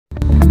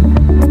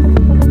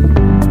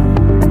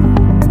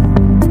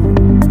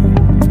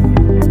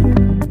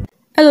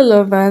Hello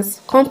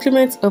lovers,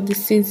 compliments of the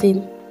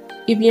season.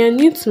 If you are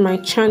new to my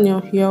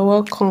channel, you are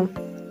welcome,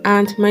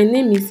 and my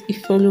name is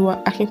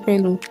Ifeoluwa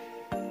Akinpelu.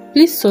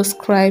 Please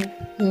subscribe,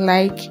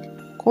 like,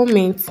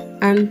 comment,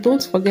 and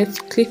don't forget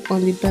to click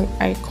on the bell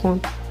icon.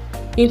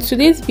 In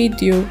today's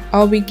video,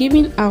 I'll be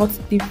giving out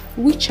the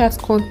WeChat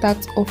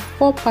contact of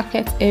 4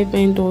 packet air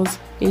vendors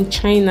in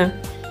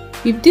China.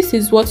 If this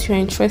is what you are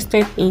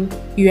interested in,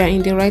 you are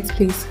in the right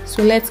place,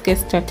 so let's get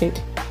started.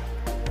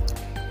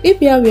 If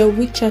you have your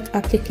WeChat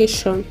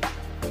application,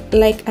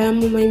 like I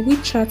am on my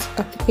WeChat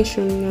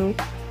application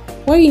now,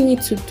 what you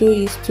need to do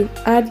is to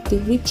add the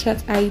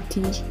WeChat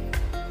ID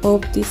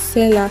of the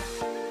seller.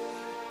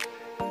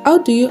 How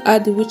do you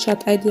add the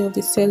WeChat ID of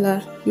the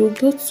seller? You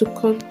go to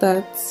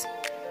contacts,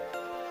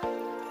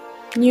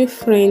 new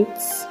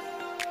friends,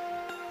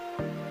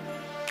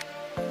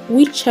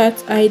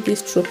 WeChat ID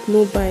stroke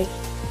mobile.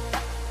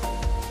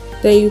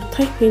 Then you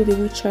type in the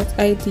WeChat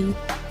ID,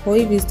 or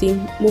if it's the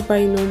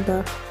mobile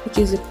number, which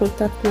is the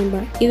contact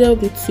number, either of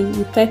the two,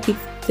 you type it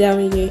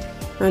down here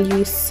and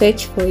you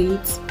search for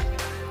it.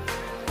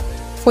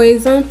 For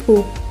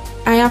example,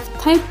 I have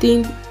typed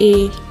in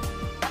a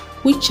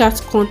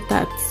WeChat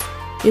contact,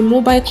 a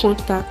mobile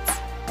contact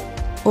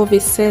of a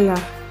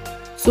seller.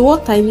 So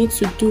what I need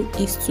to do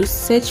is to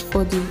search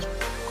for the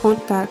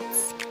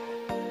contacts.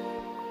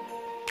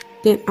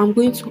 Then I'm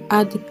going to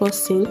add the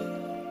person.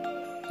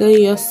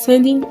 Then you're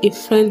sending a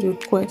friend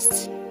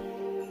request.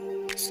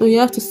 So you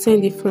have to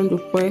send a friend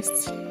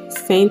request.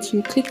 Send.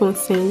 You click on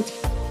send.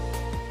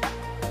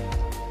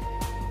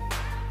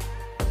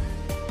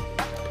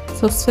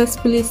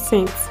 Successfully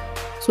sent.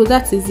 So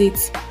that is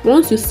it.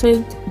 Once you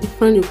send the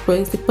friend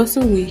request, the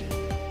person will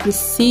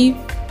receive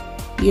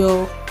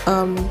your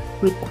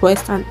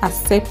request and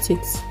accept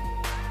it.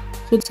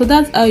 So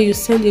that's how you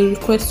send a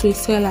request to a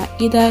seller,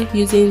 either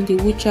using the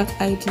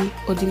WeChat ID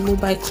or the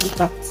mobile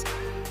contact.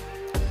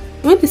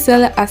 When the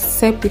seller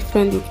accepts the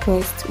friend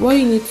request, what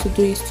you need to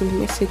do is to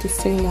message the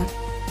seller,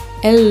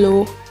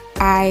 hello,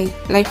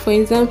 like for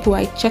example,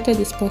 I chatted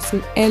this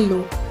person,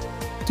 hello,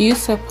 do you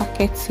sell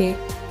packets here?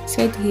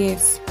 Said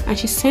yes, and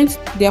she sent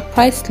their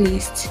price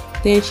list.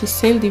 Then she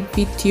sent the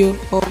video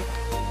of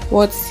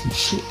what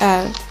she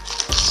had.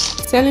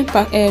 Selling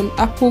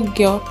Apple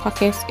Girl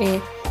packets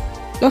here.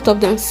 A lot of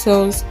them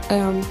sells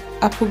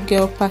Apple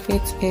Girl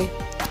packets here.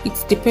 It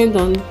depends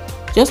on,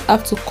 just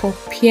have to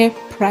compare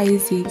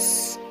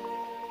prices.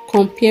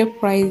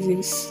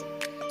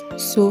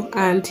 So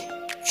and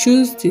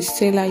choose the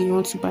seller you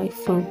want to buy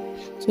from.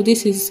 So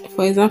this is,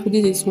 for example,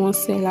 this is one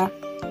seller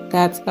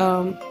that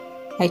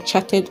I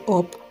chatted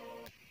up.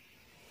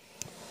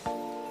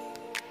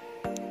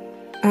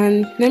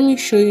 And let me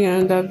show you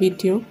another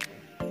video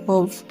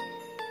of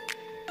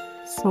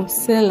some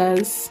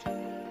sellers.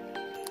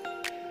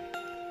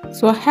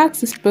 So I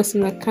asked this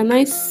person, like, can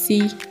I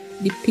see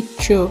the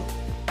picture?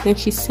 Then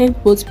she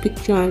sent both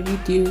picture and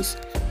videos.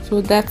 So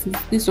that is,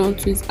 this one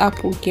too is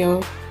Apple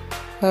Girl.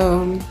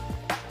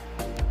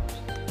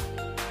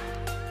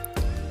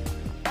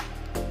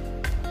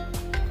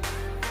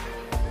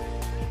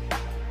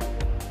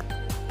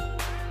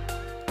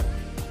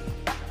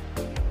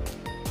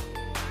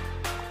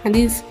 And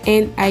this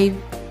N-I-Z,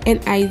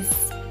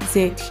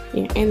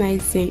 yeah,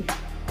 N-I-Z.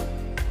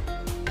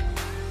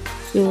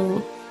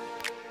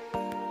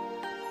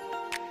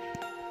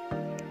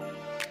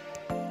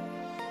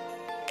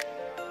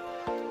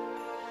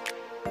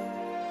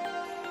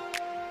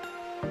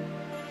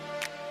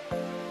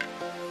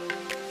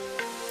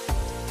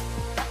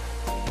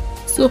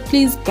 So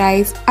please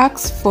guys,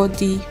 ask for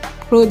the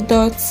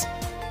product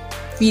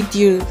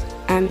video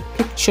and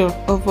picture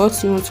of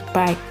what you want to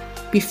buy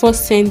before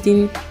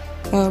sending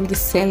the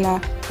seller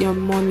your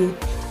money.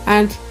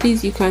 And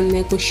please, you can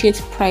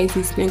negotiate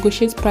prices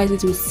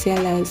with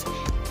sellers,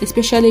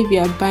 especially if you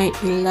are buying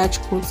in large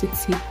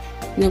quantity.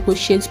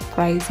 Negotiate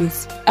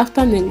prices.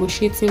 After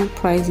negotiating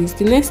prices,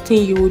 the next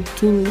thing you will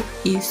do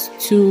is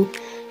to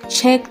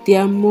check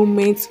their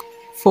moments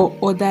for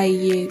other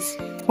years.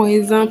 For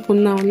example,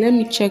 now let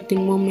me check the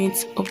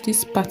moments of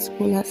this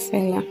particular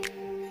seller.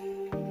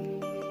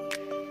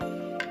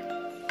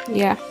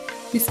 Yeah,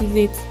 this is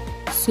it.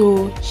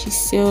 So she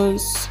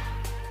sells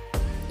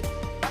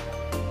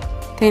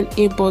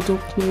 10A bottle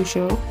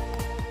closure.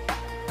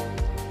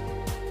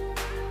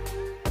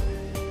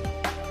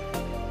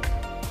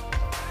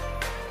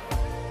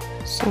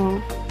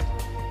 So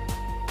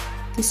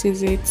this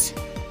is it.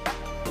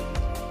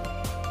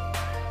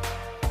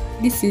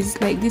 This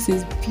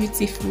is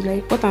beautiful.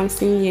 Like what I'm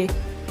saying here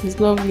is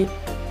lovely.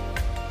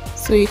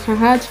 So you can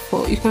ask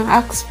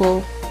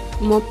for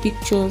more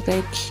pictures,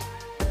 like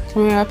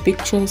camera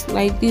pictures.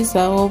 Like these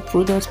are all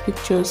product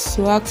pictures.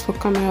 So ask for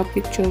camera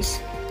pictures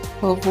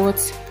of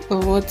what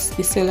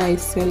the seller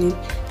is selling,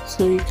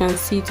 so you can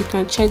see it. You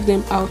can check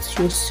them out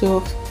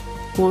yourself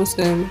once.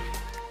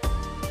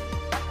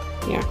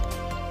 Yeah,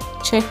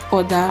 check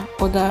other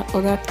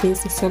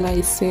things the seller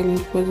is selling,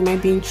 because you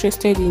might be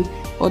interested in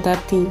other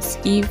things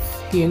if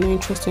you're not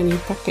interested in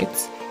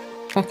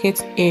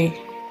packet air.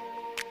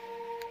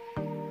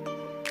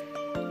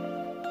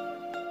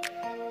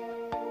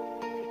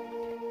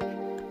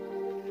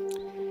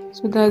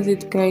 So that's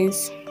it,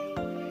 guys.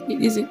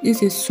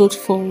 This is sold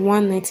for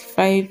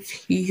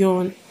 195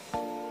 yuan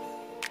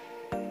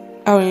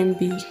RMB.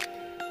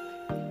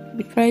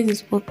 The price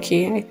is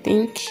okay, I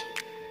think.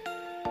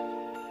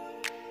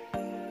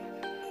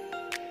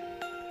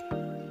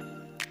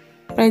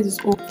 Price is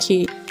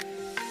okay.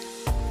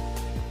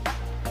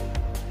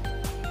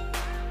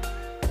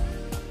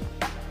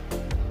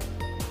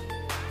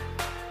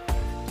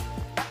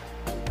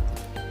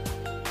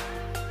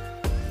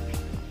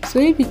 So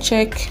if you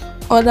check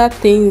other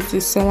things the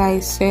seller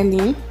is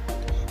selling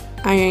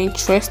and you're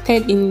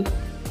interested in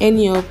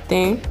any of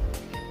them,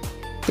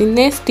 the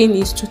next thing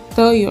is to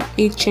tell your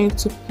agent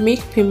to make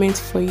payment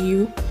for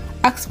you.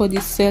 Ask for the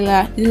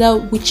seller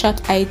either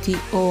WeChat ID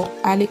or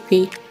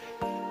Alipay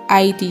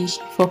ID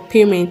for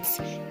payment.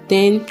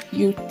 Then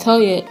you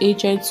tell your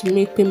agent to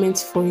make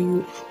payments for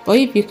you. But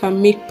if you can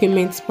make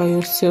payments by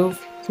yourself,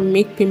 you can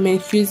make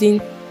payments using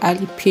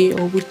Alipay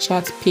or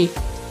WeChat Pay.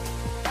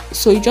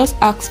 So you just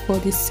ask for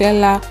the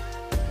seller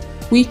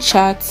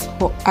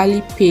WeChat or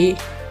Alipay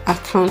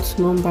account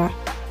number.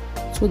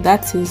 So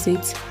that is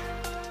it.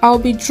 I'll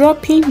be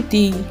dropping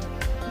the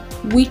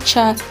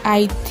WeChat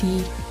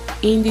ID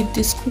in the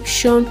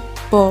description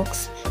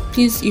box.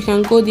 Please, you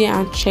can go there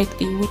and check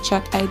the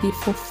WeChat ID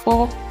for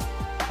 4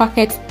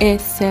 packet air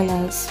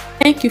sellers.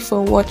 Thank you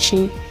for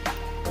watching,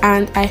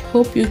 and I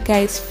hope you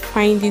guys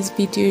find this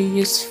video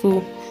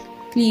useful.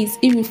 Please,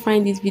 if you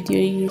find this video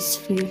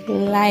useful,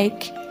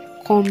 like,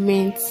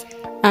 comment,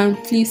 and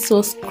please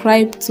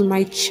subscribe to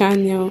my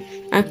channel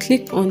and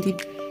click on the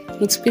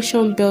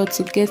notification bell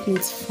to get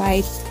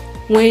notified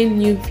when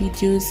new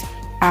videos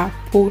are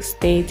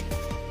posted.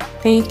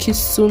 Thank you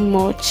so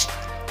much.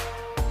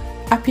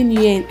 Happy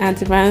New Year in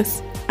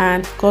advance,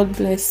 and God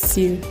bless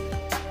you.